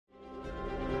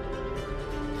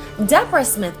Deborah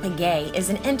Pegues is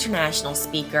an international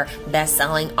speaker,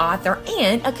 best-selling author,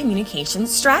 and a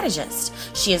communications strategist.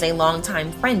 She is a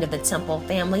longtime friend of the Temple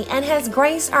family and has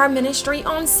graced our ministry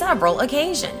on several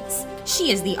occasions.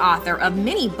 She is the author of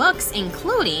many books,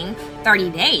 including 30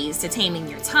 Days to Taming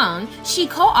Your Tongue. She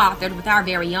co-authored with our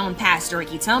very own Pastor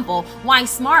Ricky Temple, Why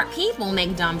Smart People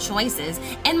Make Dumb Choices,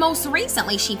 and most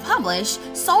recently she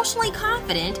published Socially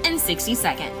Confident in 60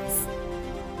 Seconds.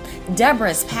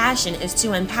 Deborah's passion is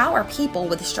to empower people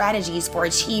with strategies for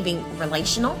achieving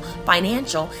relational,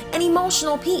 financial, and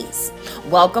emotional peace.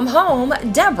 Welcome home,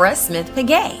 Deborah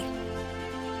Pegues.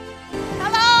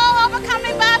 Hello,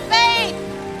 overcoming by faith.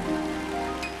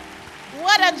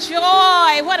 What a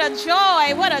joy, what a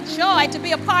joy, what a joy to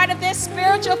be a part of this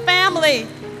spiritual family.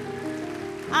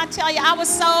 I tell you, I was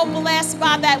so blessed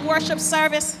by that worship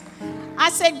service.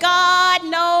 I said, God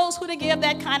knows who to give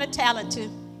that kind of talent to.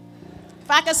 If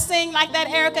I could sing like that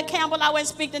Erica Campbell, I wouldn't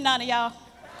speak to none of y'all.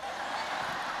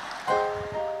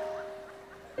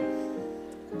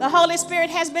 The Holy Spirit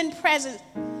has been present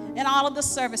in all of the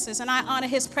services, and I honor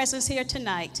his presence here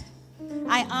tonight.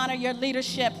 I honor your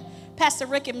leadership. Pastor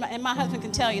Rick and my husband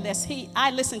can tell you this.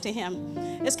 I listen to him.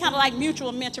 It's kind of like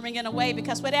mutual mentoring in a way,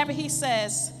 because whatever he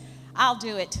says, I'll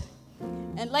do it.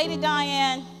 And Lady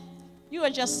Diane, you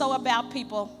are just so about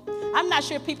people. I'm not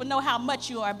sure if people know how much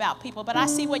you are about people, but I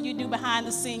see what you do behind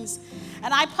the scenes.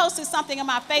 And I posted something on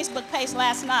my Facebook page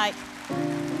last night.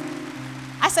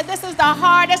 I said, this is the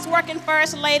hardest working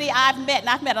first lady I've met, and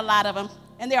I've met a lot of them,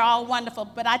 and they're all wonderful.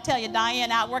 But I tell you,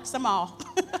 Diane outworks them all.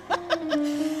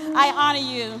 I honor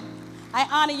you. I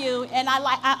honor you, and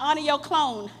I honor your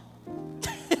clone.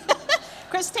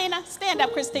 Christina, stand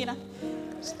up, Christina.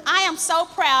 I am so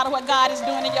proud of what God is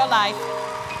doing in your life.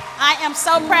 I am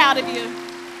so proud of you.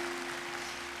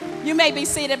 You may be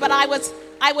seated, but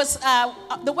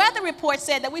the weather report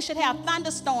said that we should have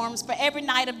thunderstorms for every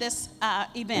night of this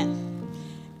event.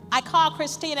 I called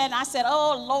Christina and I said,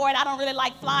 oh, Lord, I don't really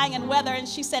like flying in weather. And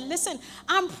she said, listen,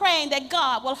 I'm praying that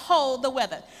God will hold the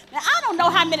weather. Now, I don't know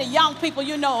how many young people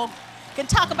you know can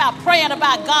talk about praying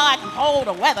about God and hold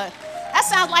the weather. That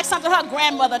sounds like something her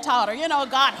grandmother taught her,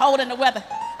 God holding the weather.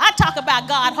 I talk about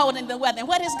God holding the weather. And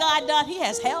what has God done? He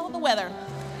has held the weather.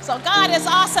 So God is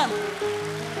awesome.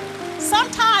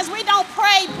 Sometimes we don't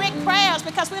pray big prayers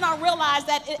because we don't realize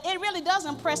that it really does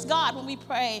impress God when we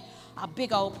pray a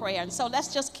big old prayer. And so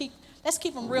let's keep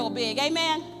them real big.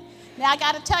 Amen? Now I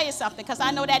got to tell you something, because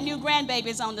I know that new grandbaby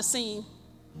is on the scene.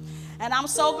 And I'm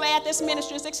so glad this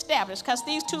ministry is established, because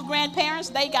these two grandparents,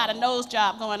 they got a nose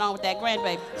job going on with that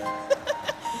grandbaby.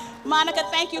 Monica,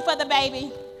 thank you for the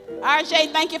baby.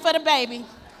 RJ, thank you for the baby.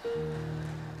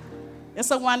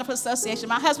 It's a wonderful association.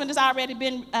 My husband has already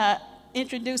been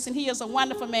introduced, and he is a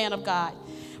wonderful man of God.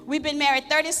 We've been married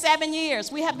 37 years.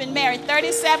 We have been married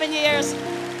 37 years.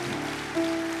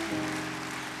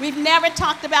 We've never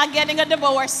talked about getting a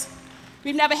divorce.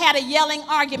 We've never had a yelling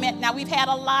argument. Now, we've had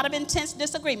a lot of intense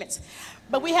disagreements,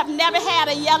 but we have never had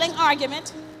a yelling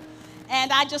argument,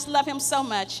 and I just love him so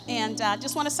much. And I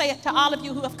just want to say to all of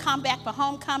you who have come back for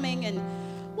homecoming, and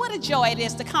what a joy it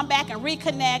is to come back and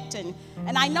reconnect,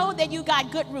 and I know that you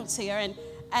got good roots here, and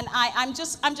I'm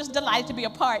just delighted to be a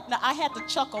part. Now, I had to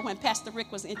chuckle when Pastor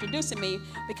Rick was introducing me,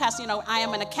 because, I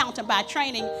am an accountant by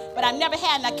training, but I've never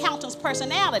had an accountant's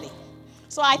personality.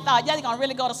 So I thought, yeah, they're going to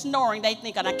really go to snoring. They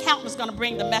think an accountant's going to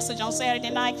bring the message on Saturday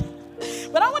night.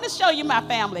 But I want to show you my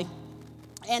family.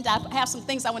 And I have some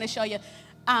things I want to show you.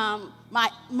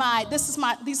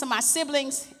 These are my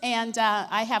siblings, and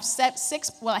I have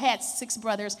I had six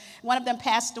brothers. One of them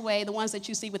passed away, the ones that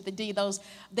you see with the D,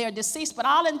 they're deceased, but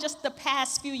all in just the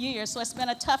past few years. So it's been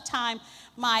a tough time.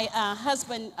 My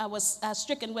husband was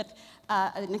stricken with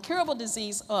an incurable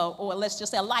disease, or let's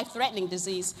just say a life-threatening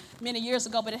disease many years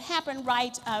ago, but it happened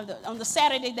right on the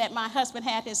Saturday that my husband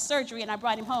had his surgery and I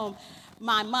brought him home.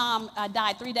 My mom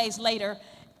died 3 days later,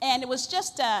 and it was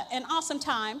just an awesome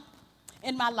time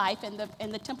in my life, and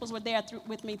the Temples were there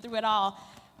with me through it all.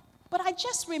 But I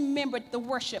just remembered the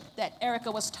worship that Erica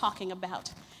was talking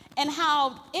about, and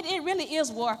how it really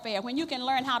is warfare when you can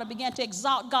learn how to begin to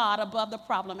exalt God above the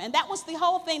problem. And that was the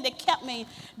whole thing that kept me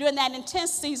during that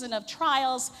intense season of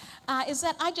trials, is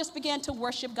that I just began to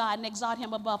worship God and exalt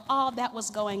him above all that was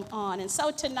going on. And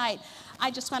so tonight, I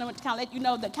just want to kind of let you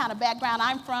know the kind of background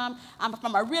I'm from. I'm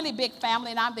from a really big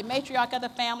family, and I'm the matriarch of the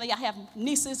family. I have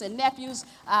nieces and nephews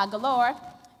galore,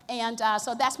 and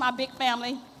so that's my big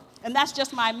family, and that's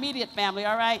just my immediate family,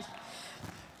 all right?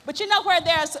 But where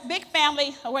there's a big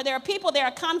family, or where there are people, there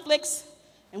are conflicts,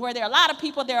 and where there are a lot of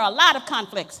people, there are a lot of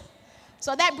conflicts.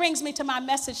 So that brings me to my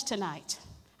message tonight.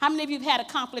 How many of you have had a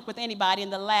conflict with anybody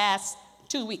in the last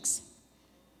 2 weeks?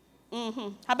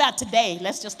 How about today?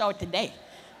 Let's just start today.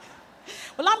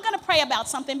 Well, I'm going to pray about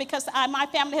something because my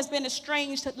family has been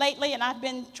estranged lately, and I've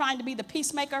been trying to be the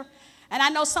peacemaker. And I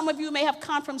know some of you may have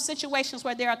come from situations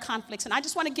where there are conflicts. And I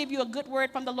just want to give you a good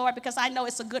word from the Lord because I know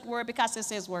it's a good word because it's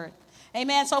his word.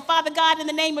 Amen. So, Father God, in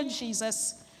the name of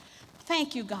Jesus,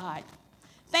 thank you, God.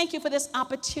 Thank you for this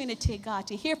opportunity, God,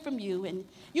 to hear from you. And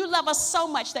you love us so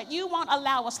much that you won't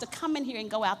allow us to come in here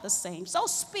and go out the same. So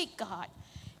speak, God.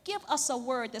 Give us a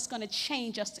word that's going to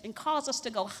change us and cause us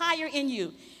to go higher in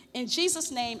you. In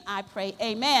Jesus' name I pray,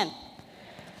 amen.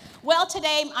 Well,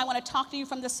 today I want to talk to you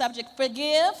from the subject,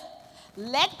 forgive,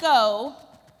 let go,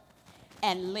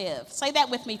 and live. Say that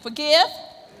with me. Forgive,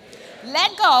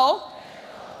 let go,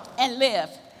 and live.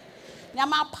 Now,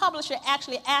 my publisher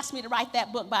actually asked me to write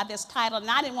that book by this title, and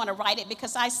I didn't want to write it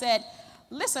because I said,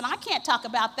 listen, I can't talk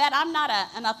about that. I'm not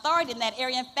an authority in that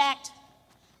area. In fact,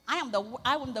 I am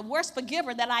the worst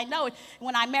forgiver that I know.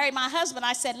 When I married my husband,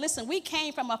 I said, listen, we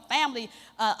came from a family,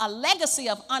 a legacy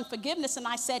of unforgiveness, and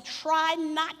I said, try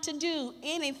not to do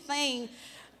anything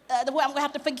the way I'm going to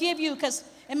have to forgive you, because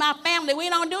in my family, we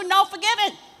don't do no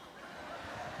forgiving.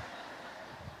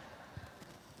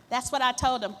 That's what I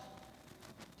told him.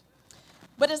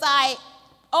 But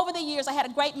over the years, I had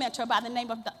a great mentor by the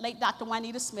name of late Dr.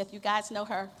 Juanita Smith. You guys know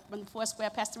her from the Four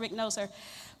Square. Pastor Rick knows her.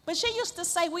 But she used to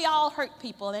say, we all hurt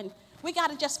people, and we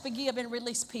got to just forgive and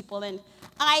release people. And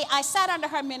I sat under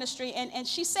her ministry, and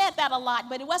she said that a lot,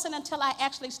 but it wasn't until I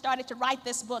actually started to write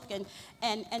this book and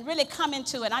really come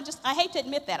into it. I hate to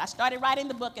admit that. I started writing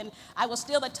the book, and I was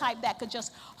still the type that could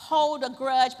just hold a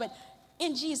grudge, but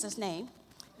in Jesus' name.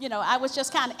 You know, I was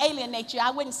just kind of alienate you. I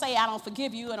wouldn't say I don't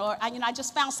forgive you, I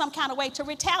just found some kind of way to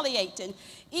retaliate. And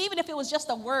even if it was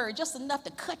just a word, just enough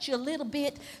to cut you a little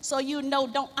bit so you know,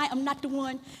 I am not the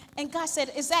one. And God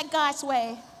said, is that God's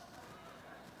way?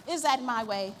 Is that my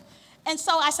way? And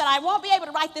so I said, I won't be able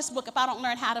to write this book if I don't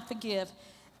learn how to forgive.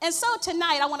 And so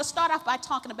tonight, I want to start off by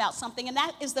talking about something, and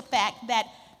that is the fact that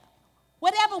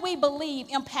whatever we believe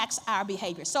impacts our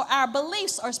behavior. So our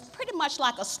beliefs are pretty much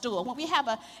like a stool. When we have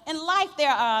in life,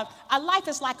 our life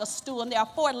is like a stool, and there are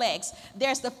 4 legs.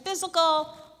 There's the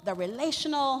physical, the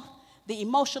relational, the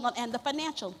emotional, and the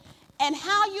financial. And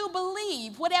how you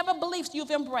believe, whatever beliefs you've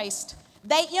embraced,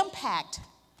 they impact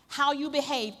how you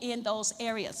behave in those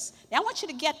areas. Now, I want you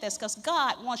to get this because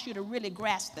God wants you to really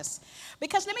grasp this.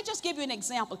 Because let me just give you an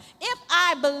example. If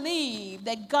I believe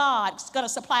that God's going to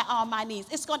supply all my needs,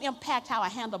 it's going to impact how I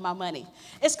handle my money.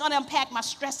 It's going to impact my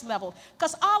stress level,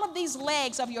 because all of these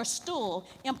legs of your stool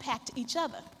impact each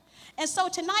other. And so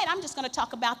tonight, I'm just going to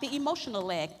talk about the emotional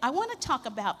leg. I want to talk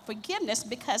about forgiveness,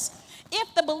 because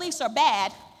if the beliefs are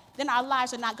bad, then our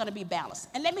lives are not going to be balanced.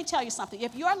 And let me tell you something.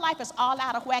 If your life is all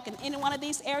out of whack in any one of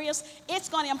these areas, it's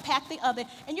going to impact the other,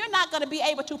 and you're not going to be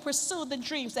able to pursue the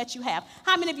dreams that you have.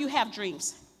 How many of you have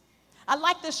dreams? I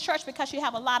like this church because you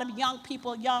have a lot of young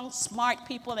people, young, smart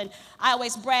people, and I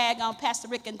always brag on Pastor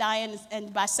Rick and Diane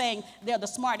and by saying they're the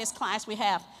smartest clients we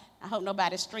have. I hope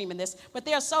nobody's streaming this, but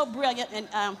they're so brilliant,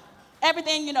 and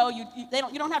everything, you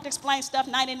don't have to explain stuff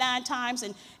 99 times,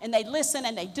 and they listen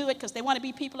and they do it because they want to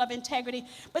be people of integrity.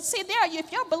 But see,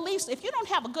 if your beliefs, if you don't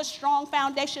have a good, strong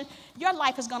foundation, your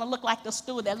life is going to look like the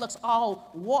stool that looks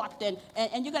all warped, and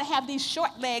you're going to have these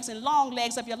short legs and long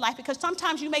legs of your life, because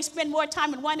sometimes you may spend more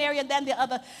time in one area than the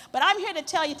other. But I'm here to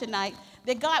tell you tonight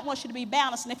that God wants you to be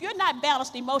balanced, and if you're not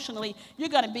balanced emotionally, you're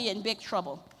going to be in big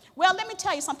trouble. Well, let me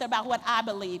tell you something about what I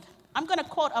believe. I'm going to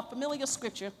quote a familiar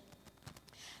scripture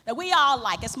that we all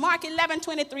like. It's Mark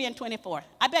 11:23 and 24.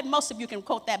 I bet most of you can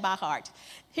quote that by heart.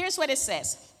 Here's what it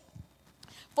says.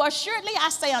 For assuredly I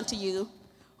say unto you,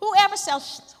 whoever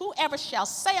shall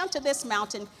say unto this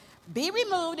mountain, be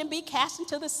removed and be cast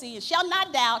into the sea, and shall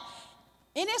not doubt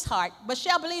in his heart, but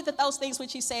shall believe that those things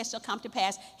which he says shall come to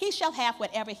pass, he shall have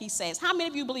whatever he says. How many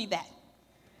of you believe that?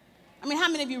 I mean,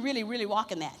 how many of you really, really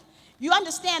walk in that? You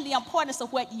understand the importance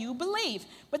of what you believe.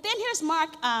 But then here's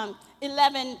Mark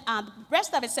 11, the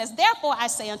rest of it says, therefore I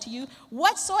say unto you,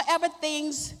 whatsoever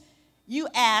things you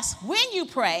ask when you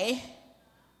pray,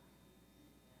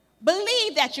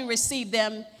 believe that you receive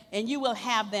them and you will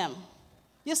have them.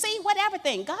 You see, whatever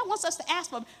thing. God wants us to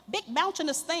ask for big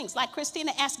mountainous things, like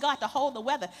Christina asked God to hold the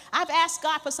weather. I've asked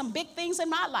God for some big things in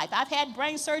my life. I've had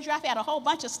brain surgery. I've had a whole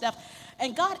bunch of stuff.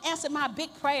 And God answered my big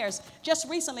prayers. Just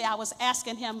recently, I was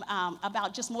asking him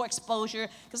about just more exposure,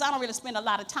 because I don't really spend a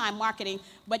lot of time marketing.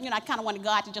 But, I kind of wanted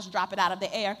God to just drop it out of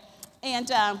the air.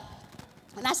 And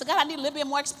I said, God, I need a little bit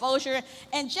more exposure.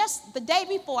 And just the day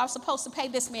before, I was supposed to pay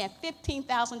this man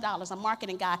 $15,000, a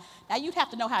marketing guy. Now, you'd have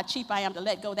to know how cheap I am to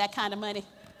let go of that kind of money.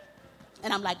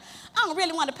 And I'm like, I don't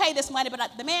really want to pay this money,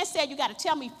 but the man said, you got to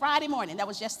tell me Friday morning. That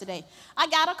was yesterday. I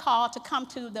got a call to come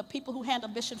to the people who handle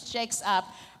Bishop Jake's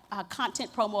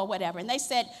content promo or whatever. And they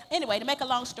said, anyway, to make a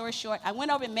long story short, I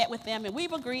went over and met with them, and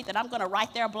we've agreed that I'm going to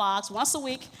write their blogs once a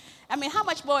week. I mean, how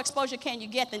much more exposure can you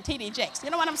get than TD Jakes? You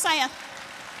know what I'm saying?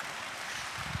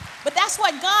 But that's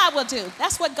what God will do.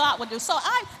 That's what God will do. So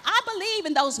I believe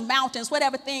in those mountains,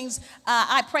 whatever things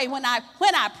I pray. When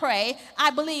I pray,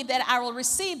 I believe that I will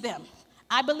receive them.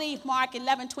 I believe Mark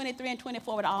 11:23 and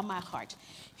 24 with all my heart.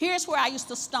 Here's where I used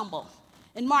to stumble.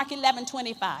 In Mark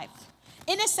 11:25.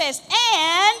 And it says,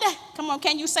 and, come on,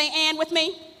 can you say and with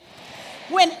me?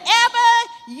 And. Whenever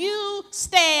you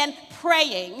stand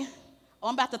praying, oh,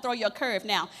 I'm about to throw you a curve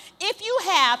now. If you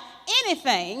have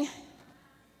anything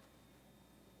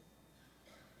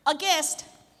against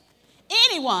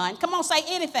anyone, come on, say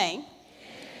anything.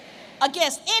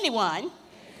 Against anyone,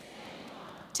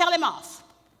 tell him off.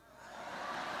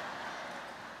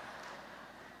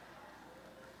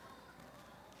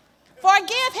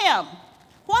 Forgive him.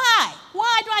 Why?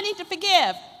 Why do I need to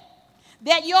forgive?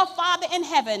 That your Father in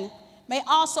heaven may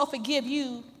also forgive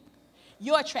you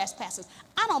your trespasses.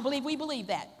 I don't believe we believe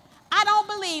that. I don't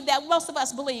believe that most of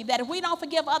us believe that if we don't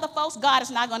forgive other folks, God is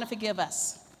not going to forgive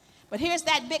us. But here's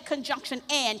that big conjunction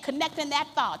and connecting that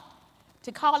thought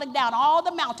to calling down all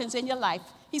the mountains in your life.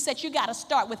 He said you got to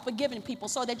start with forgiving people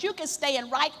so that you can stay in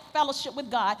right fellowship with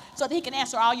God so that he can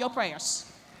answer all your prayers.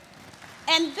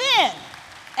 And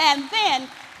then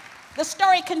the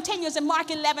story continues in Mark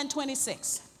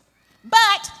 11:26.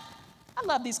 But I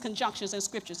love these conjunctions in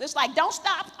scriptures. It's like, don't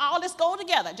stop. All this go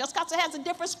together. Just because it has a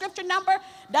different scripture number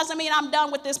doesn't mean I'm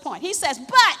done with this point. He says,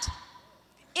 but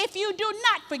if you do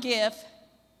not forgive,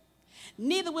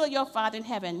 neither will your Father in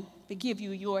heaven forgive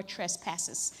you your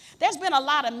trespasses. There's been a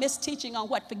lot of misteaching on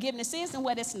what forgiveness is and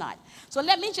what it's not. So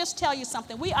let me just tell you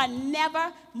something. We are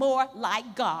never more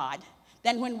like God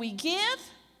than when we give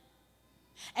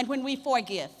and when we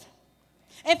forgive.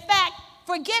 In fact,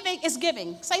 forgiving is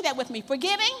giving. Say that with me.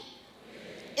 Forgiving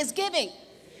is giving.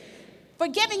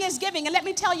 Forgiving is giving. And let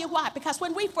me tell you why. Because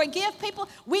when we forgive people,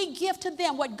 we give to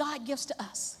them what God gives to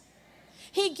us.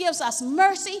 He gives us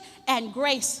mercy and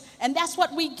grace. And that's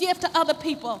what we give to other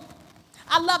people.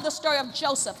 I love the story of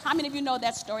Joseph. How many of you know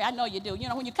that story? I know you do. You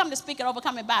know, when you come to speak it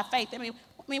overcoming by faith, I mean,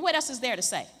 what else is there to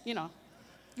say? You know,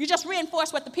 you just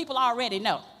reinforce what the people already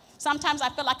know. Sometimes I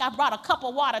feel like I brought a cup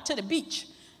of water to the beach.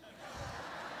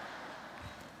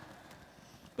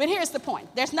 But here's the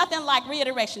point. There's nothing like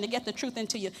reiteration to get the truth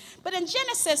into you. But in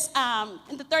Genesis,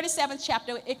 in the 37th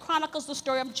chapter, it chronicles the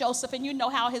story of Joseph. And you know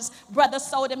how his brothers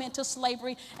sold him into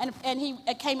slavery. And he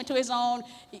came into his own.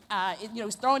 He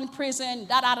was thrown in prison,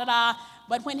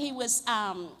 But when he was,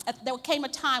 there came a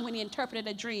time when he interpreted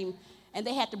a dream. And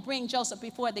they had to bring Joseph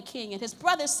before the king. And his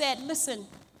brothers said, listen,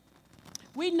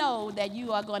 we know that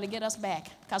you are going to get us back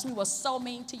because we were so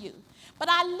mean to you. But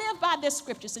I live by this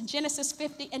scriptures in Genesis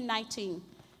 50 and 19.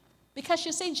 Because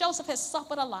you see, Joseph has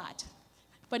suffered a lot.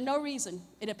 For no reason,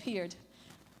 it appeared.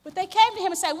 But they came to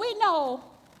him and said, we know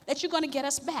that you're going to get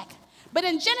us back. But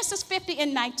in Genesis 50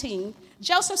 and 19,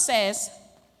 Joseph says,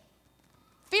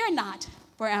 fear not,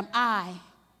 for am I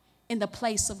in the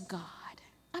place of God.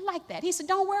 I like that. He said,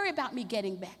 don't worry about me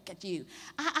getting back at you.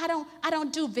 I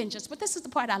don't do vengeance, but this is the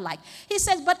part I like. He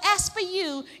says, but as for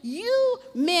you, you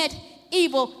meant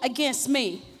evil against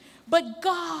me, but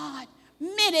God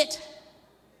meant it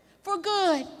for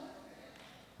good.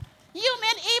 You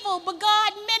meant evil, but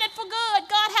God meant it for good.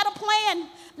 God had a plan.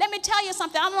 Let me tell you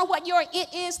something. I don't know what your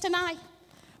it is tonight,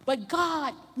 but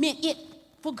God meant it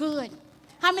for good.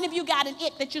 How many of you got an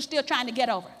it that you're still trying to get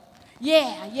over?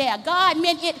 Yeah. God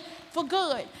meant it for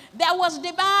good. There was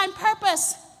divine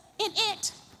purpose in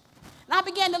it. And I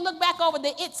began to look back over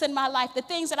the it's in my life, the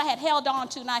things that I had held on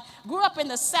to. And I grew up in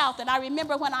the South, and I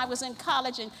remember when I was in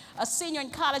college, and a senior in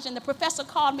college, and the professor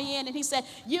called me in, and he said,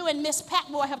 you and Miss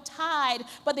Patmore have tied,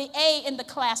 but the A in the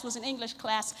class was an English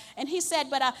class. And he said,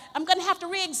 but I'm going to have to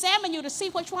re-examine you to see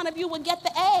which one of you will get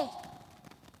the A. I'm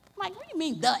like, what do you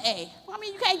mean the A? Well, I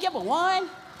mean, you can't give her one.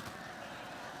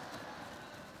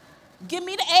 Give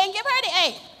me the A and give her the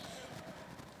A.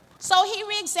 So he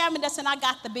re-examined us, and I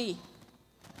got the B.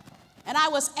 And I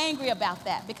was angry about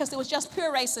that because it was just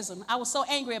pure racism. I was so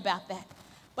angry about that.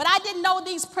 But I didn't know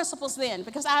these principles then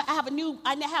because I have a new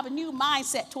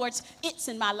mindset towards it's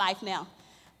in my life now.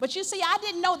 But you see, I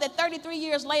didn't know that 33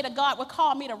 years later, God would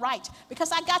call me to write.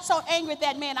 Because I got so angry at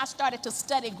that man, I started to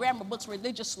study grammar books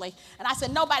religiously. And I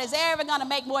said, nobody's ever going to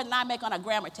make more than I make on a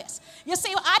grammar test. You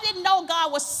see, I didn't know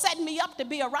God was setting me up to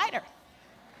be a writer.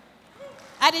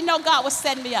 I didn't know God was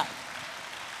setting me up.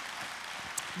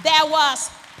 There was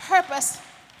purpose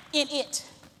in it.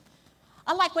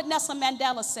 I like what Nelson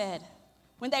Mandela said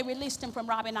when they released him from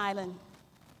Robben Island.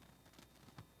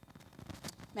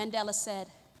 Mandela said,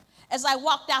 as I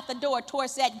walked out the door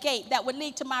towards that gate that would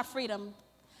lead to my freedom,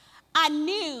 I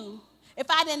knew if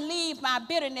I didn't leave my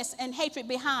bitterness and hatred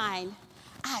behind,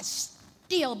 I'd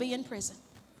still be in prison.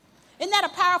 Isn't that a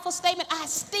powerful statement? I'd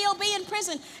still be in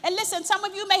prison. And listen, some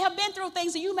of you may have been through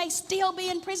things and you may still be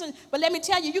in prison. But let me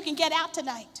tell you, you can get out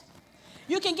tonight.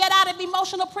 You can get out of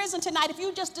emotional prison tonight if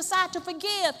you just decide to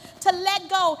forgive, to let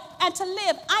go, and to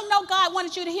live. I know God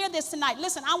wanted you to hear this tonight.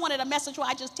 Listen, I wanted a message where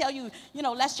I just tell you,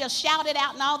 let's just shout it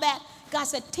out and all that. God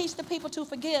said, teach the people to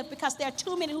forgive because there are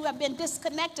too many who have been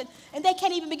disconnected and they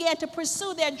can't even begin to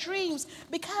pursue their dreams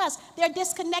because they're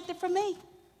disconnected from me.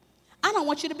 I don't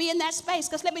want you to be in that space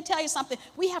because let me tell you something.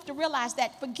 We have to realize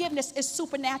that forgiveness is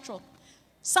supernatural.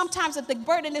 Sometimes if the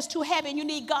burden is too heavy and you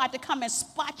need God to come and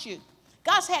spot you.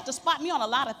 God's had to spot me on a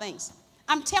lot of things.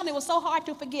 I'm telling you, it was so hard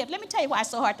to forgive. Let me tell you why it's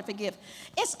so hard to forgive.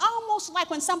 It's almost like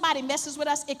when somebody messes with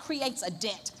us, it creates a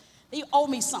debt. You owe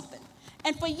me something.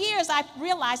 And for years, I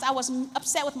realized I was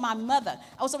upset with my mother.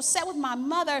 I was upset with my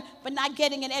mother for not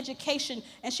getting an education,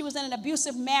 and she was in an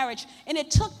abusive marriage. And it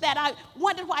took that. I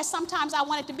wondered why sometimes I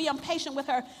wanted to be impatient with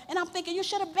her. And I'm thinking, you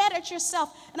should have bettered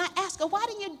yourself. And I asked her, why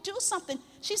didn't you do something?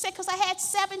 She said, because I had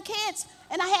 7 kids,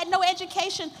 and I had no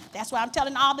education. That's why I'm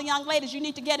telling all the young ladies, you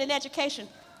need to get an education.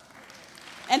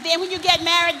 And then when you get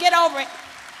married, get over it.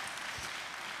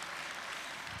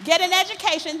 Get an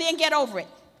education, then get over it.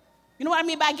 You know what I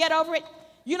mean by get over it?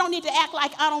 You don't need to act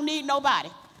like I don't need nobody.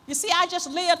 You see, I just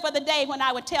lived for the day when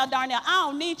I would tell Darnell, I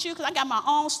don't need you because I got my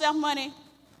own self money.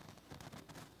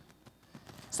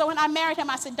 So when I married him,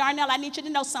 I said, Darnell, I need you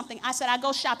to know something. I said, I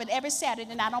go shopping every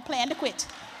Saturday and I don't plan to quit.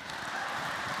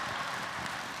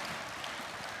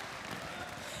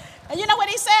 And you know what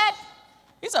he said?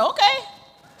 He said, okay.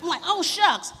 I'm like, oh,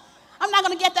 shucks. I'm not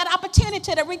going to get that opportunity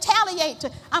to retaliate.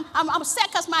 I'm upset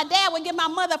because my dad would give my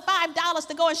mother $5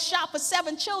 to go and shop for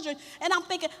 7 children. And I'm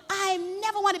thinking, I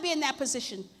never want to be in that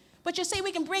position. But you see,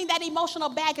 we can bring that emotional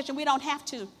baggage and we don't have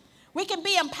to. We can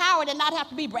be empowered and not have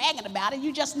to be bragging about it.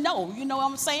 You just know. You know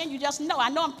what I'm saying? You just know. I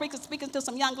know I'm speaking to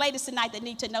some young ladies tonight that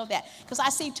need to know that. Because I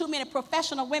see too many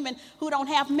professional women who don't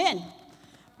have men.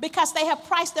 Because they have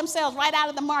priced themselves right out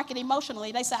of the market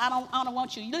emotionally. They say, I don't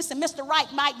want you. Listen, Mr. Right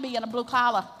might be in a blue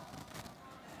collar.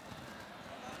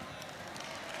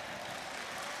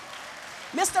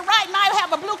 Mr. Right might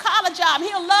have a blue collar job.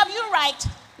 He'll love you right.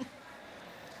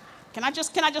 Can I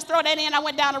just throw that in? I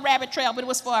went down a rabbit trail, but it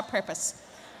was for a purpose.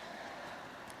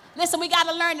 Listen, we got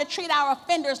to learn to treat our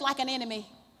offenders like an enemy.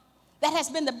 That has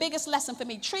been the biggest lesson for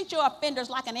me. Treat your offenders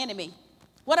like an enemy.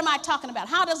 What am I talking about?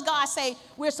 How does God say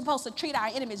we're supposed to treat our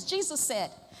enemies? Jesus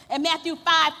said in Matthew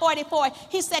 5:44,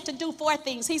 he said to do 4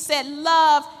 things. He said,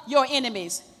 love your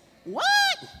enemies. What?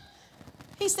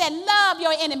 He said, love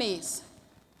your enemies.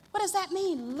 What does that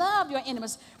mean? Love your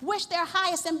enemies. Wish their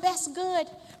highest and best good.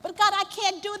 But God, I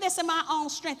can't do this in my own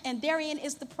strength. And therein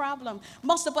is the problem.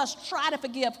 Most of us try to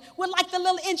forgive. We're like the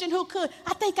little engine who could.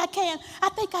 I think I can. I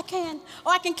think I can.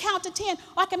 Or I can count to 10.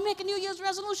 Or I can make a New Year's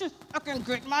resolution. I can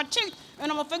grit my teeth and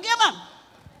I'm going to forgive them.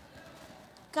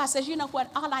 God says, you know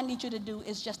what? All I need you to do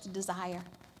is just a desire.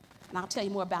 And I'll tell you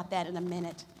more about that in a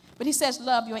minute. But he says,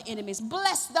 love your enemies.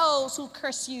 Bless those who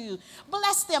curse you.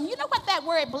 Bless them. You know what that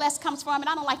word bless comes from? And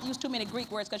I don't like to use too many Greek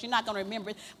words because you're not going to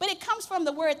remember it. But it comes from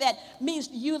the word that means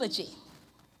eulogy.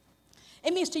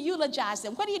 It means to eulogize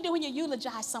them. What do you do when you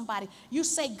eulogize somebody? You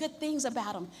say good things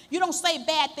about them. You don't say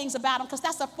bad things about them because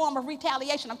that's a form of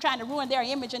retaliation. I'm trying to ruin their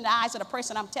image in the eyes of the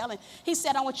person I'm telling. He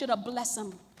said, I want you to bless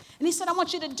them. And he said, I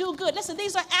want you to do good. Listen,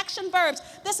 these are action verbs.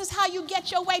 This is how you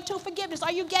get your way to forgiveness.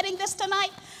 Are you getting this tonight?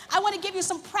 I want to give you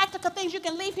some practical things you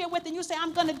can leave here with, and you say,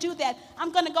 I'm going to do that.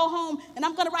 I'm going to go home, and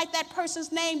I'm going to write that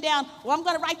person's name down, or I'm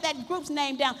going to write that group's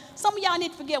name down. Some of y'all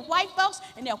need to forgive white folks,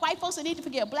 and there are white folks that need to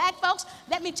forgive black folks.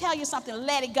 Let me tell you something.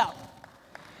 Let it go.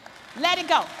 Let it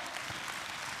go.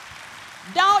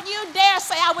 Don't you dare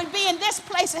say I would be in this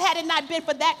place had it not been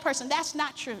for that person. That's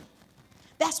not true.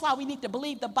 That's why we need to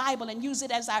believe the Bible and use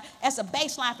it as a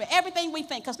baseline for everything we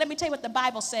think. Because let me tell you what the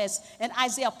Bible says in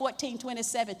Isaiah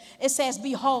 14:27. It says,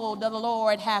 behold, the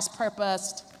Lord has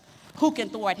purposed. Who can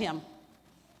thwart him?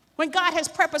 When God has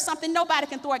purposed something, nobody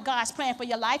can thwart God's plan for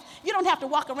your life. You don't have to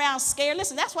walk around scared.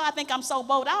 Listen, that's why I think I'm so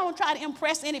bold. I don't try to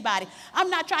impress anybody.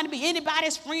 I'm not trying to be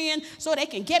anybody's friend so they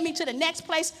can get me to the next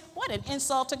place. What an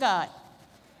insult to God.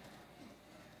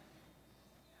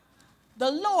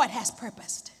 The Lord has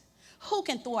purposed. Who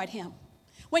can thwart him?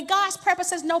 When God's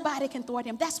purposes, nobody can thwart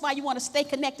him. That's why you want to stay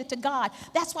connected to God.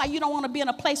 That's why you don't want to be in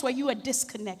a place where you are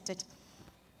disconnected.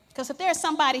 Because if there's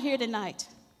somebody here tonight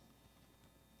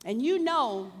and you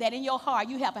know that in your heart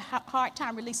you have a hard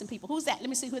time releasing people. Who's that? Let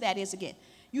me see who that is again.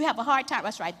 You have a hard time.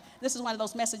 That's right. This is one of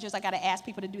those messages I got to ask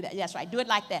people to do that. That's right. Do it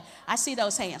like that. I see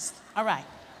those hands. All right.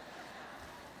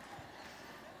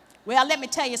 Well, let me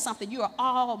tell you something. You are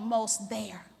almost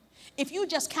there. If you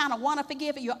just kind of want to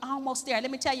forgive it, you're almost there.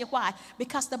 Let me tell you why.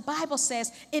 Because the Bible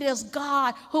says it is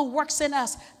God who works in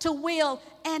us to will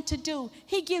and to do.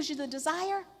 He gives you the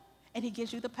desire and he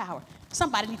gives you the power.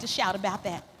 Somebody needs to shout about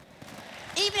that.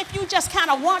 Even if you just kind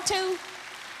of want to,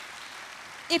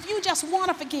 if you just want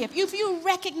to forgive, if you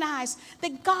recognize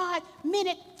that God meant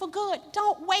it for good,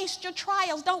 don't waste your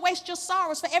trials, don't waste your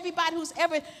sorrows for everybody who's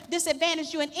ever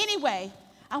disadvantaged you in any way.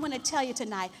 I want to tell you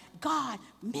tonight, God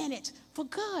meant it for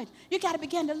good. You got to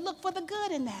begin to look for the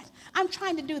good in that. I'm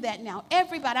trying to do that now.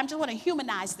 Everybody, I just want to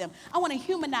humanize them. I want to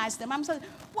humanize them. I'm saying,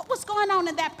 what's going on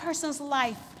in that person's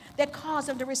life that caused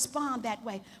them to respond that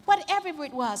way? Whatever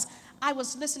it was. I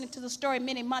was listening to the story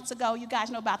many months ago. You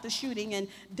guys know about the shooting, and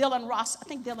Dylan Ross, I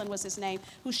think Dylan was his name,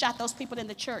 who shot those people in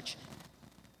the church.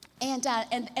 And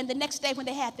the next day when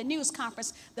they had the news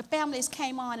conference, the families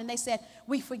came on and they said,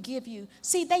 we forgive you.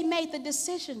 See, they made the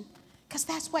decision, because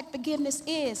that's what forgiveness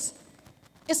is.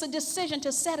 It's a decision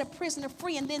to set a prisoner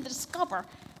free and then to discover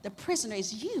the prisoner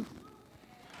is you.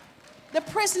 The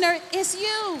prisoner is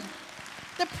you.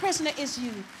 The prisoner is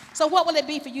you. So what will it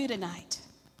be for you tonight?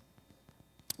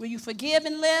 Will you forgive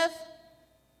and live?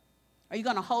 Or are you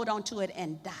going to hold on to it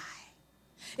and die?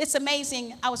 It's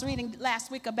amazing. I was reading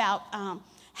last week about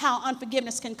how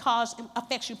unforgiveness can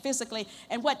affect you physically.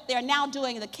 And what they're now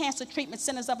doing in the Cancer Treatment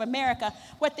Centers of America,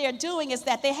 what they're doing is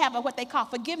that they have what they call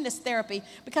forgiveness therapy,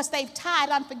 because they've tied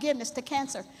unforgiveness to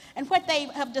cancer. And what they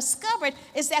have discovered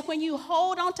is that when you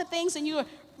hold on to things and you're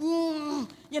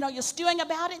stewing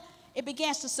about it, it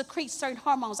begins to secrete certain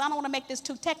hormones. I don't want to make this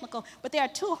too technical, but there are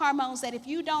two hormones that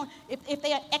if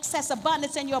they are excess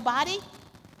abundance in your body,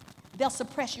 they'll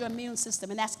suppress your immune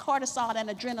system, and that's cortisol and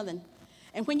adrenaline.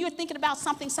 And when you're thinking about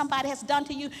something somebody has done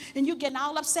to you, and you're getting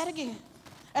all upset again,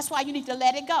 that's why you need to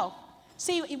let it go.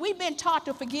 See, we've been taught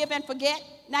to forgive and forget.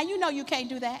 Now you know you can't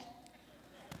do that.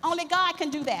 Only God can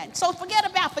do that. So forget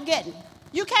about forgetting.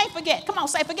 You can't forget. Come on,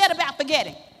 say forget about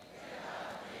forgetting.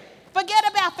 Forget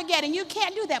about forgetting. You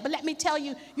can't do that. But let me tell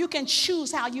you, you can choose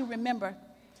how you remember.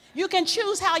 You can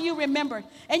choose how you remember.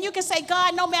 And you can say,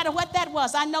 God, no matter what that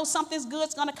was, I know something's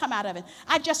good's going to come out of it.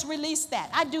 I just released that.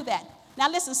 I do that. Now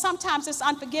listen, sometimes this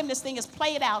unforgiveness thing is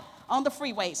played out on the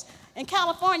freeways. In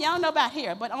California, I don't know about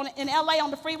here, but in LA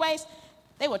on the freeways,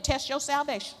 they will test your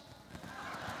salvation.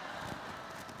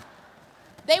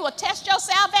 They will test your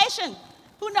salvation.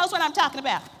 Who knows what I'm talking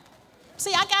about?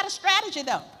 See, I got a strategy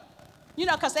though.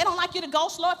 Because they don't like you to go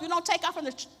slow. If you don't take off from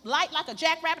the light like a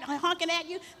jackrabbit honking at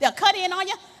you, they'll cut in on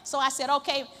you. So I said,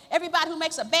 okay, everybody who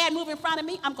makes a bad move in front of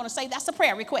me, I'm going to say that's a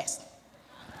prayer request.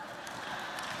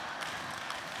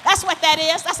 That's what that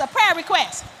is. That's a prayer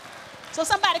request. So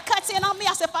somebody cuts in on me.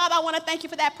 I said, Father, I want to thank you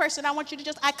for that person. I want you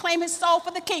to I claim his soul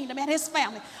for the kingdom and his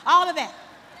family. All of that.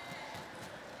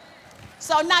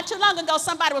 So not too long ago,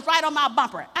 somebody was right on my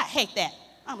bumper. I hate that.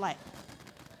 I'm like,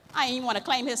 I ain't even want to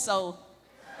claim his soul.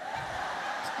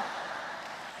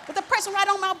 But the person right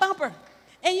on my bumper.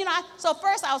 And, so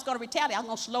first I was going to retaliate. I was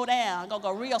going to slow down. I'm going to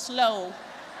go real slow.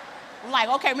 I'm like,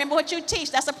 okay, remember what you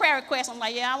teach. That's a prayer request. I'm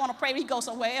like, yeah, I want to pray he goes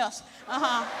somewhere else.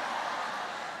 But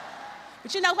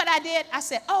you know what I did? I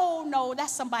said, oh, no,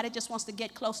 that's somebody that just wants to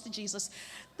get close to Jesus.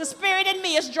 The Spirit in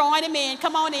me is drawing him in.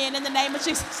 Come on in the name of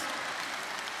Jesus.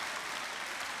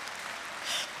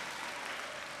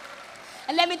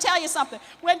 And let me tell you something.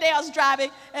 One day I was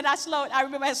driving, and I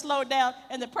remember I had slowed down,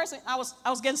 and the person, I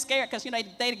was getting scared because,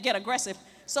 they get aggressive.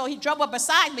 So he drove up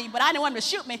beside me, but I didn't want him to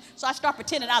shoot me, so I started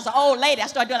pretending I was an old lady. I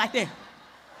started doing like this.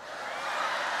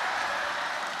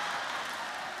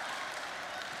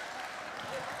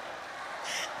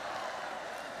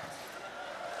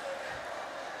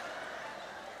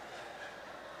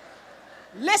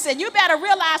 Listen, you better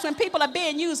realize when people are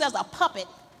being used as a puppet.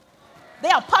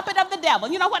 They're a puppet of the devil.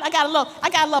 You know what? I got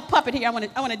a little puppet here I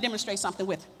want to demonstrate something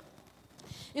with.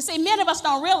 You see, many of us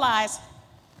don't realize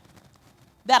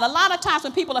that a lot of times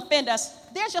when people offend us,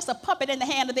 there's just a puppet in the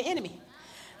hand of the enemy.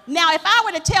 Now, if I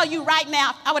were to tell you right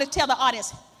now, I would tell the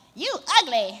audience, you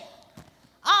ugly.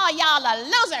 All y'all are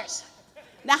losers.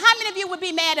 Now, how many of you would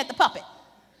be mad at the puppet?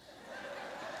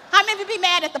 How many of you would be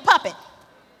mad at the puppet?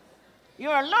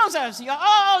 You're losers. You're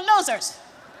all losers.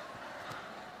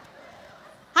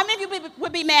 How many of you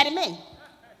would be mad at me?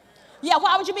 Yeah,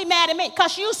 why would you be mad at me?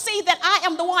 Because you see that I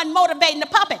am the one motivating the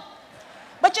puppet.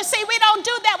 But you see, we don't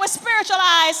do that with spiritual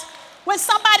eyes. When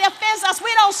somebody offends us,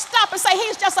 we don't stop and say,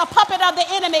 he's just a puppet of the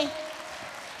enemy.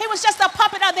 He was just a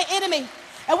puppet of the enemy.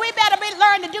 And we better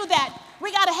learn to do that.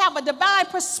 We got to have a divine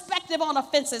perspective on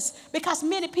offenses because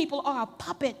many people are a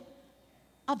puppet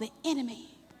of the enemy.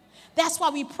 That's why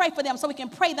we pray for them, so we can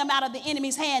pray them out of the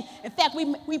enemy's hand. In fact,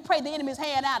 we pray the enemy's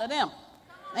hand out of them.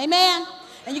 Amen?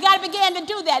 And you got to begin to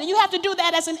do that. And you have to do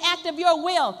that as an act of your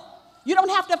will. You don't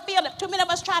have to feel it. Too many of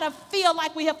us try to feel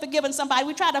like we have forgiven somebody.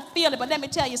 We try to feel it, but let me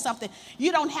tell you something.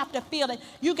 You don't have to feel it.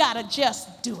 You got to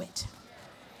just do it.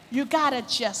 You got to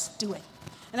just do it.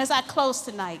 And as I close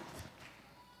tonight,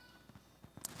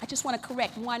 I just want to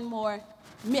correct one more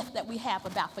myth that we have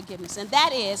about forgiveness, and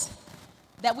that is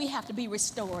that we have to be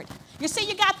restored. You see,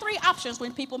 you got three options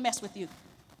when people mess with you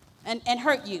and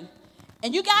hurt you.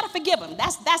 And you got to forgive them.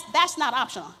 That's not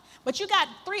optional. But you got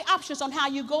three options on how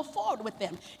you go forward with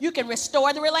them. You can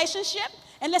restore the relationship.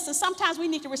 And listen, sometimes we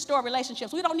need to restore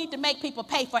relationships. We don't need to make people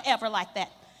pay forever like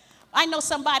that. I know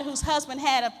somebody whose husband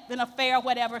had an affair or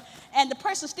whatever, and the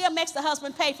person still makes the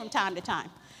husband pay from time to time.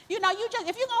 You know, if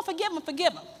you're going to forgive them,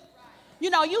 forgive them. You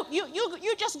know,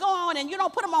 you just go on and you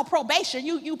don't put them on probation.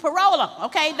 You parole them,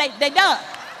 okay? They done.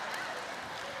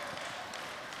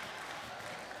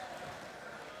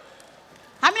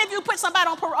 How many of you put somebody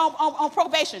on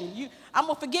probation? I'm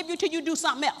going to forgive you till you do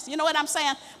something else. You know what I'm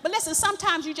saying? But listen,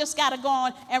 sometimes you just got to go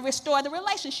on and restore the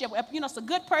relationship. You know, it's a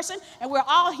good person, and we're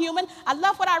all human. I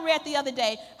love what I read the other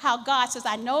day, how God says,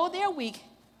 I know they're weak,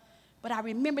 but I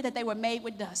remember that they were made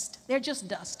with dust. They're just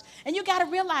dust. And you got to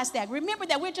realize that. Remember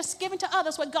that we're just giving to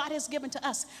others what God has given to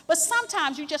us. But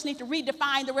sometimes you just need to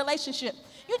redefine the relationship.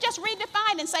 You just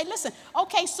redefine and say, listen,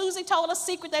 okay, Susie told a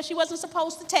secret that she wasn't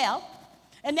supposed to tell.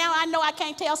 And now I know I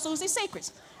can't tell Susie's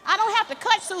secrets. I don't have to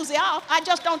cut Susie off. I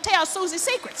just don't tell Susie's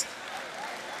secrets.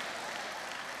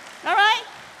 All right?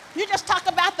 You just talk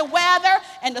about the weather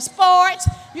and the sports.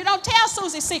 You don't tell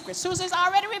Susie's secrets. Susie's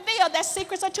already revealed that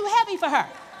secrets are too heavy for her.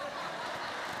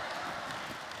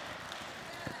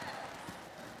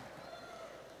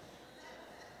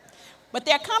 But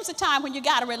there comes a time when you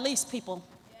got to release people.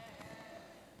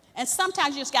 And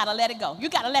sometimes you just got to let it go. You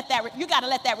got to let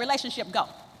that relationship go.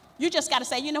 You just got to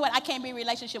say, you know what, I can't be in a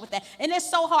relationship with that. And it's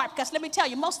so hard because let me tell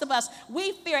you, most of us,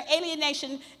 we fear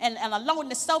alienation and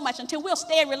aloneness so much until we'll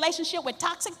stay in relationship with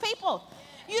toxic people.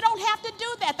 You don't have to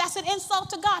do that. That's an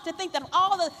insult to God to think that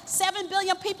all the 7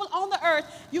 billion people on the earth,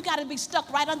 you got to be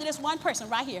stuck right under this one person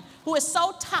right here who is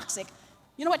so toxic.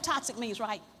 You know what toxic means,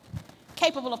 right?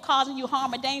 Capable of causing you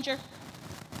harm or danger.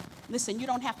 Listen, you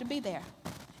don't have to be there.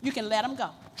 You can let them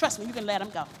go. Trust me, you can let them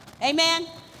go. Amen?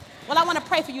 Well, I want to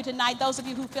pray for you tonight, those of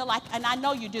you who feel like, and I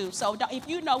know you do, so if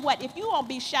you know what, if you won't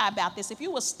be shy about this, if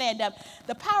you will stand up,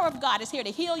 the power of God is here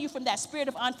to heal you from that spirit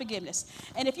of unforgiveness.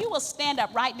 And if you will stand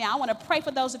up right now, I want to pray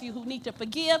for those of you who need to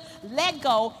forgive, let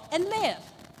go, and live.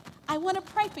 I want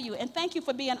to pray for you, and thank you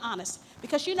for being honest.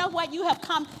 Because you know what? You have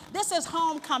come, this is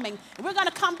homecoming. And we're going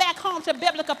to come back home to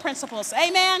biblical principles.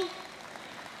 Amen?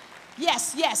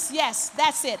 Yes, yes, yes.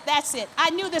 That's it. That's it. I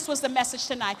knew this was the message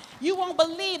tonight. You won't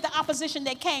believe the opposition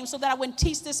that came so that I wouldn't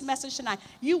teach this message tonight.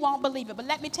 You won't believe it. But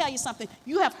let me tell you something.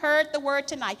 You have heard the word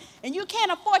tonight, and you can't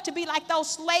afford to be like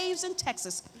those slaves in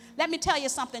Texas. Let me tell you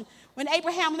something. When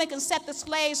Abraham Lincoln set the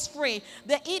slaves free,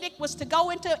 the edict was to go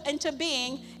into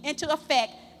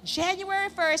effect January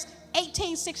 1st,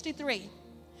 1863.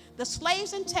 The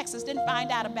slaves in Texas didn't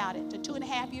find out about it until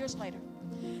 2.5 years later.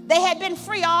 They had been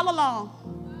free all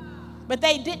along. But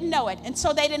they didn't know it, and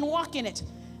so they didn't walk in it.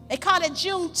 They called it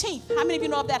Juneteenth. How many of you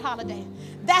know of that holiday?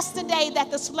 That's the day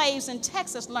that the slaves in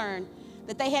Texas learned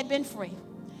that they had been free.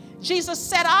 Jesus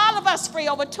set all of us free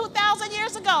over 2,000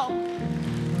 years ago.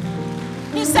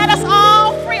 He set us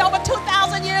all free over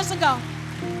 2,000 years ago.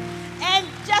 And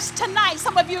just tonight,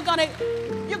 some of you are going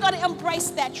to embrace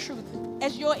that truth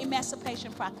as your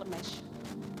emancipation proclamation.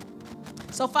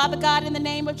 So, Father God, in the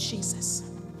name of Jesus,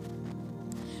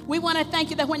 we want to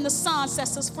thank you that when the Son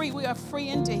sets us free, we are free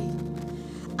indeed.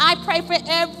 I pray for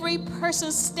every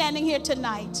person standing here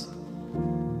tonight.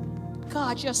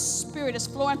 God, your spirit is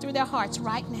flowing through their hearts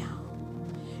right now.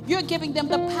 You're giving them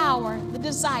the power, the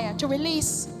desire to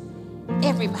release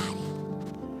everybody.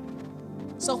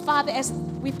 So, Father, as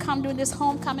we've come during this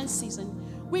homecoming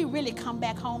season, we really come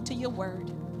back home to your word.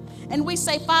 And we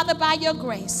say, Father, by your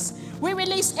grace, we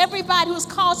release everybody who's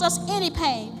caused us any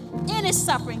pain, any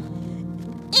suffering,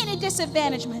 any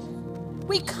disadvantagement.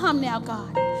 We come now,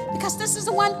 God, because this is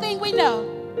the one thing we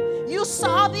know. You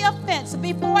saw the offense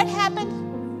before it happened.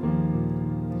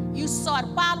 You saw it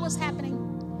while it was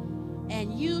happening,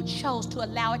 and you chose to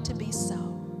allow it to be so.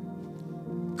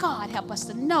 God, help us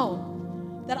to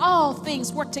know that all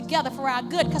things work together for our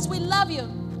good because we love you.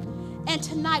 And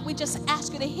tonight we just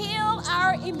ask you to heal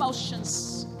our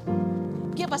emotions.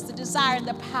 Give us the desire and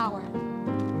the power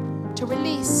to to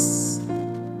release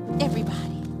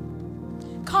everybody.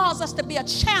 Cause us to be a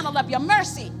channel of your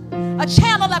mercy, a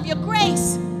channel of your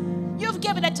grace. You've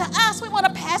given it to us. We want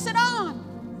to pass it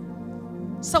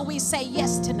on. So we say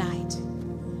yes tonight.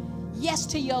 Yes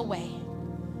to your way.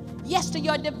 Yes to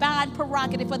your divine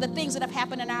prerogative for the things that have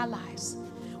happened in our lives.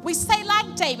 We say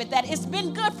like David that it's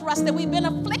been good for us that we've been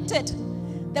afflicted,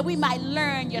 that we might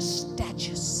learn your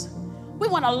statutes. We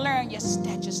want to learn your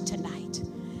statutes tonight.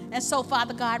 And so,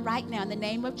 Father God, right now, in the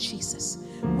name of Jesus,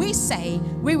 we say,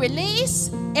 we release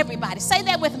everybody. Say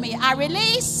that with me. I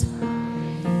release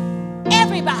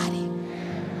everybody.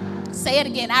 Say it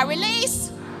again. I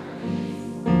release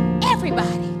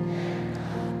everybody.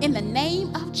 In the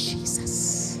name of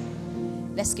Jesus.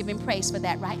 Let's give him praise for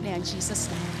that right now in Jesus'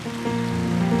 name.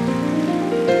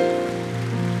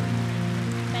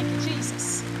 Thank you,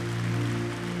 Jesus.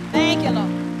 Thank you, Lord.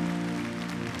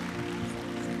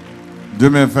 Do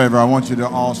me a favor. I want you to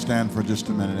all stand for just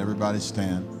a minute. Everybody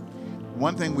stand.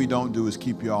 One thing we don't do is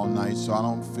keep you all night, so I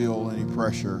don't feel any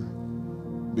pressure,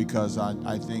 because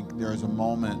I think there's a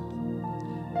moment.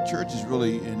 Church is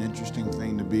really an interesting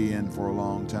thing to be in for a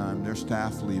long time. There's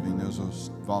staff leaving. Those are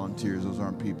volunteers. Those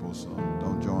aren't people, so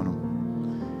don't join them.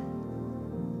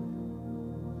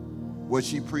 What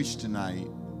she preached tonight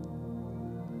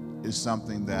is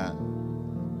something that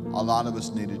a lot of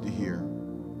us needed to hear.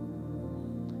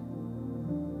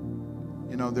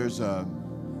 You know, there's a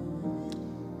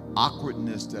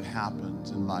awkwardness that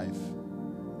happens in life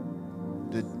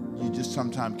that you just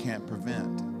sometimes can't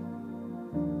prevent.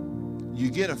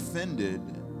 You get offended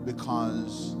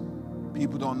because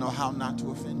people don't know how not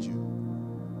to offend you.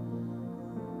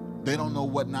 They don't know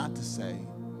what not to say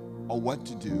or what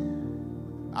to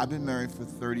do. I've been married for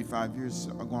 35 years,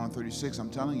 going on 36. I'm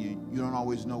telling you, you don't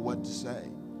always know what to say.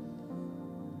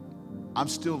 I'm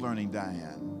still learning,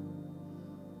 Diane.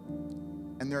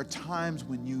 And there are times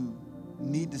when you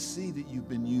need to see that you've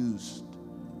been used,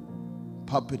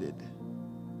 puppeted.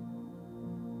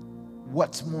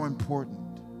 What's more important?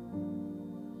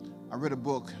 I read a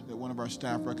book that one of our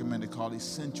staff recommended called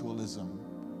Essentialism.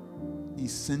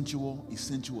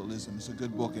 Essentialism. It's a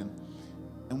good book.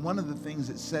 And one of the things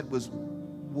it said was,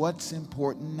 what's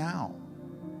important now?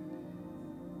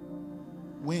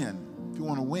 Win. If you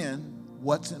want to win,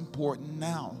 what's important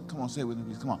now? Come on, say it with me,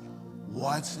 please. Come on.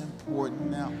 What's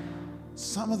important now?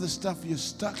 Some of the stuff you're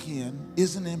stuck in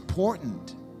isn't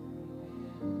important.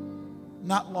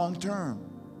 Not long term.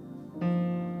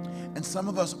 And some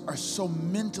of us are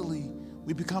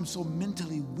we become so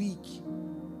mentally weak.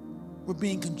 We're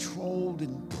being controlled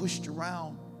and pushed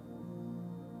around.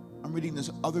 I'm reading this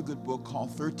other good book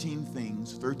called 13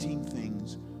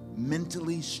 Things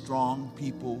Mentally Strong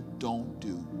People Don't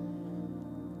Do.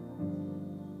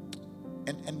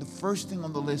 And the first thing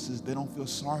on the list is they don't feel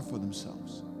sorry for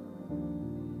themselves.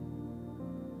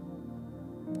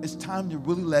 It's time to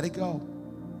really let it go.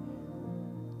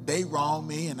 They wronged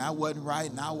me and I wasn't right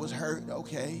and I was hurt.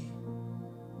 Okay.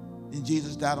 And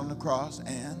Jesus died on the cross,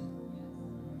 and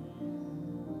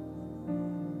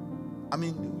I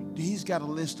mean, he's got a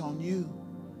list on you.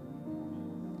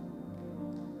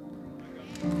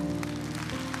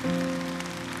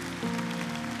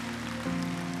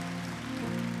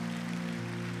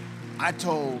 I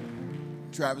told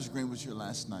Travis Green was here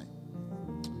last night.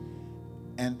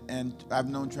 And I've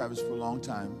known Travis for a long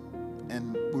time.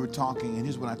 And we were talking, and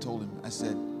here's what I told him. I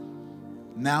said,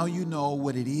 now you know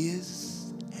what it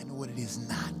is and what it is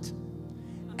not.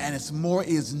 And it's more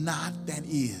is not than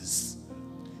is.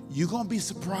 You're going to be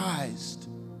surprised.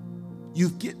 You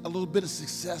get a little bit of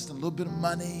success and a little bit of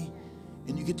money,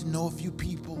 and you get to know a few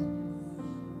people.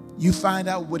 You find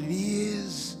out what it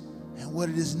is and what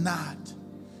it is not.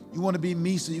 You want to be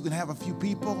me so you can have a few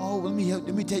people? Oh, let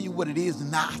me tell you what it is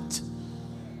not.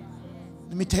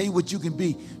 Let me tell you what you can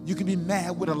be. You can be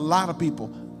mad with a lot of people.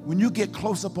 When you get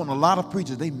close up on a lot of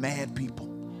preachers, they mad people.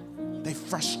 They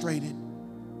frustrated,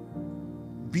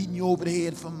 beating you over the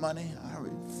head for money.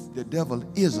 The devil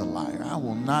is a liar. I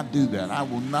will not do that. I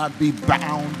will not be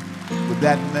bound with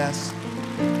that mess.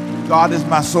 God is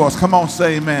my source. Come on,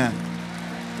 say amen.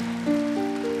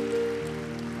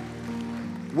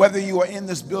 Whether you are in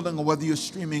this building or whether you're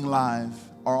streaming live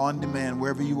or on demand,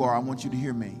 wherever you are, I want you to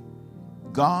hear me.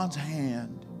 God's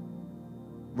hand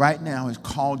right now has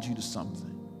called you to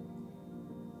something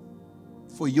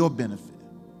for your benefit,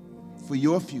 for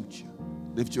your future.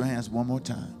 Lift your hands one more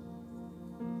time.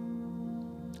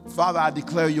 Father, I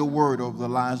declare your word over the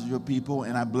lives of your people,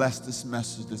 and I bless this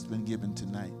message that's been given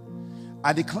tonight.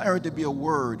 I declare it to be a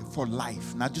word for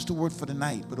life, not just a word for the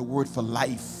night, but a word for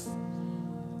life.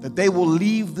 That they will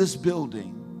leave this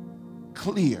building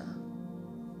clear,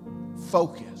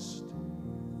 focused,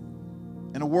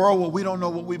 In a world where we don't know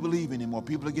what we believe anymore,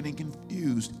 people are getting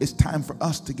confused. It's time for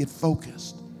us to get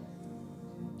focused.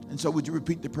 And so would you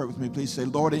repeat the prayer with me, please? Say,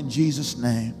 Lord, in Jesus'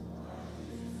 name,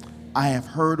 I have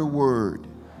heard a word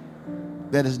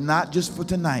that is not just for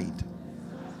tonight,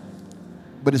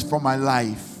 but it's for my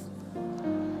life.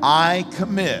 I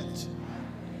commit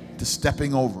to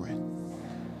stepping over it.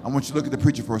 I want you to look at the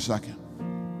preacher for a second.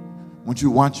 I want you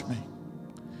to watch me.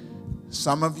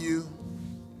 Some of you,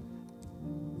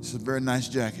 it's a very nice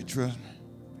jacket, trust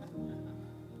me.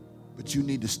 But you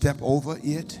need to step over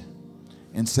it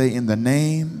and say, in the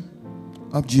name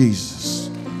of Jesus.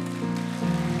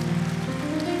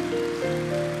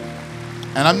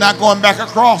 And I'm not going back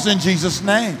across in Jesus'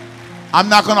 name. I'm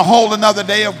not going to hold another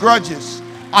day of grudges.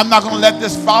 I'm not going to let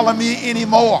this follow me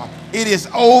anymore. It is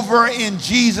over in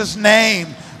Jesus' name.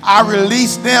 I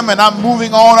release them and I'm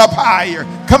moving on up higher.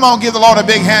 Come on, give the Lord a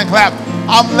big hand clap.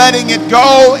 I'm letting it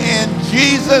go in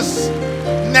Jesus'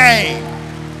 name.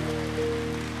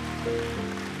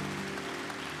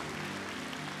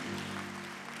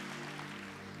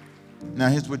 Now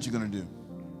here's what you're going to do.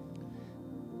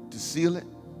 To seal it,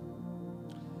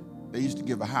 they used to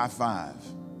give a high five.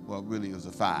 Well, really it was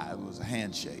a five. It was a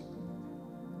handshake.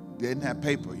 They didn't have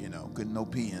paper, couldn't no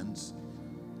pens.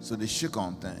 So they shook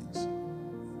on things.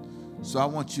 So I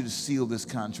want you to seal this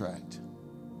contract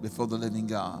before the living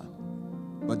God.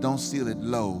 But don't seal it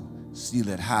low, seal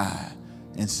it high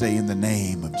and say, in the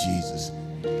name of Jesus.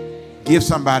 Give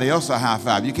somebody else a high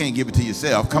five. You can't give it to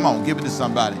yourself. Come on, give it to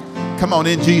somebody. Come on,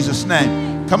 in Jesus'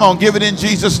 name. Come on, give it in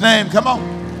Jesus' name. Come on.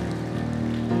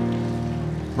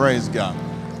 Praise God.